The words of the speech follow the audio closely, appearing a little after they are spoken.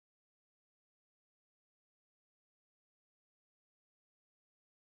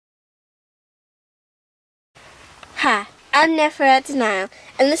Hi, I'm Never at Denial,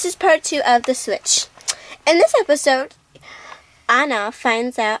 and this is part 2 of the Switch. In this episode, Anna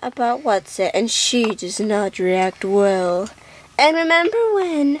finds out about what's it, and she does not react well. And remember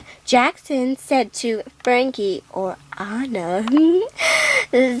when Jackson said to Frankie or Anna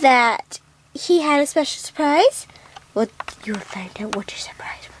that he had a special surprise? Well, you'll find out what your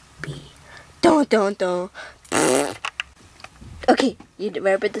surprise would be. Don't. Okay, you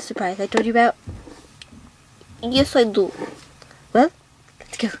remember the surprise I told you about? Yes, I do. Well,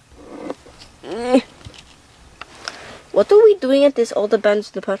 let's go. What are we doing at this old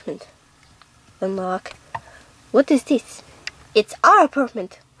abandoned apartment? Unlock. What is this? It's our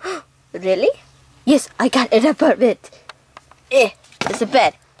apartment. Really? Yes, I got an apartment. There's a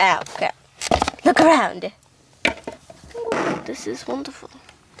bed. Ow, crap. Look around. Oh, this is wonderful.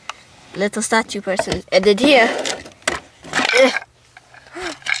 Little statue person. And then here.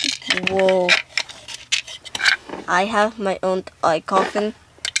 Whoa. I have my own eye coffin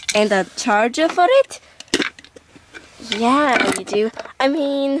and a charger for it. Yeah, you do. I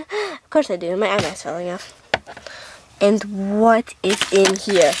mean, of course I do. My eyebrow's falling off. And what is in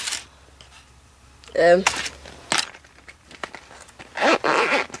here?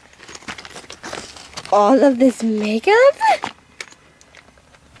 All of this makeup?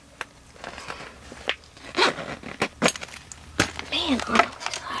 Man, there's a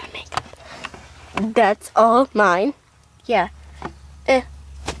lot of makeup. That's all mine. Yeah.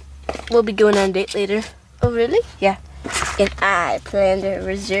 We'll be going on a date later. Oh, really? Yeah. And I planned a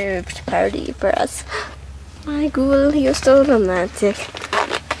reserved party for us. My ghoul, you're so romantic.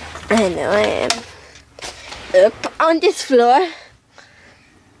 I know I am. Up on this floor.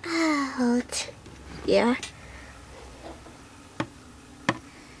 Out. Yeah.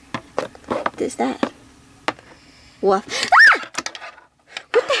 What is that? What? Ah!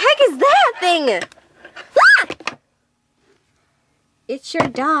 What the heck is that thing? Ah! It's your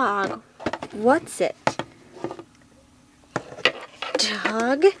dog. What's it?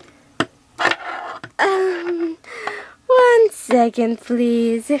 Dog? 1 second,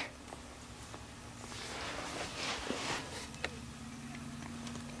 please.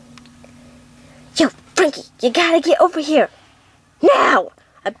 Yo, Frankie, you gotta get over here. Now!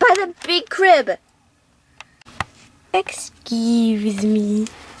 I buy the big crib. Excuse me.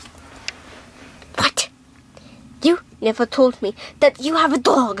 What? You never told me that you have a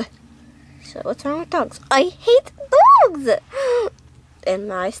dog. So what's wrong with dogs? I hate dogs.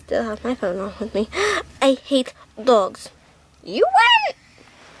 And I still have my phone on with me. I hate dogs. You win!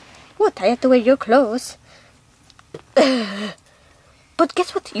 What? I have to wear your clothes. But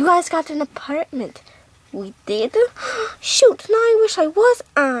guess what? You guys got an apartment. We did? Shoot, now I wish I was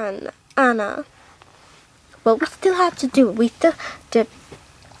Anna. Well, we still have to do it. We still have to,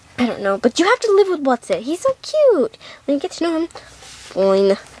 I don't know. But you have to live with what's it. He's so cute. When you get to know him,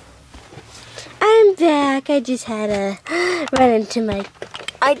 fine. I'm back. I just ran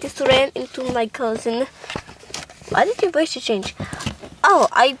into my cousin. Why did your voice change? Oh,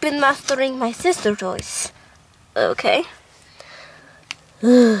 I've been mastering my sister's voice. Okay.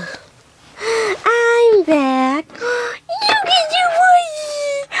 I'm back. Look at your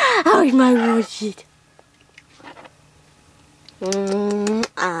voice. How's my voice?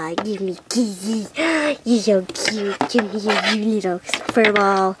 Give me kisses. You're so cute. Give me your little fur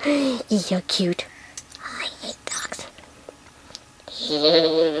ball. You're so cute. I hate dogs.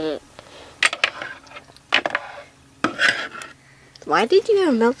 Why did you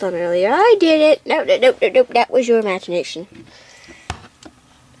have a meltdown earlier? I did it. Nope. That was your imagination.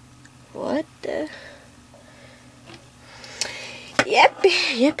 What the? Yep.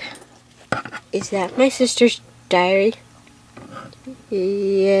 Is that my sister's diary?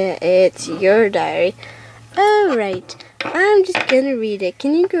 Yeah, it's your diary. Alright, I'm just gonna read it.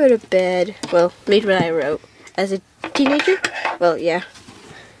 Can you go to bed? Well, read what I wrote. As a teenager? Well, yeah.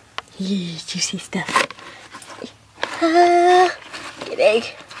 Juicy stuff. Get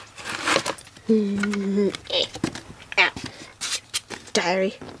egg. Ow.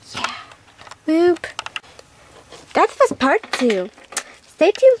 Diary. Yeah. Boop. That was part 2.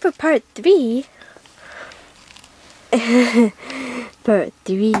 Stay tuned for part 3. Part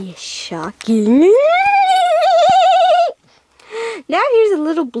 3 is shocking. Now here's a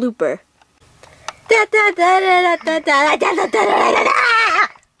little blooper.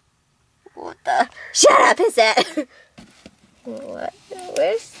 What the? Shut up, is that? What?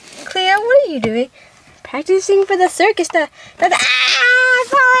 Where's Cleo? What are you doing? Practicing for the circus. I'm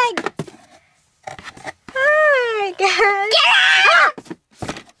falling! Oh my god! Get out!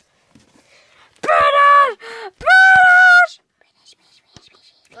 British!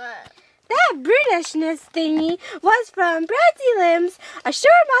 That Britishness thingy was from Bradley Lim's A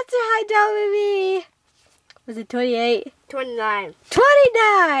Sure Monster High Dolby. Was it 28? 29.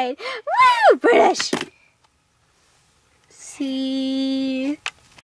 29! Woo! British! See?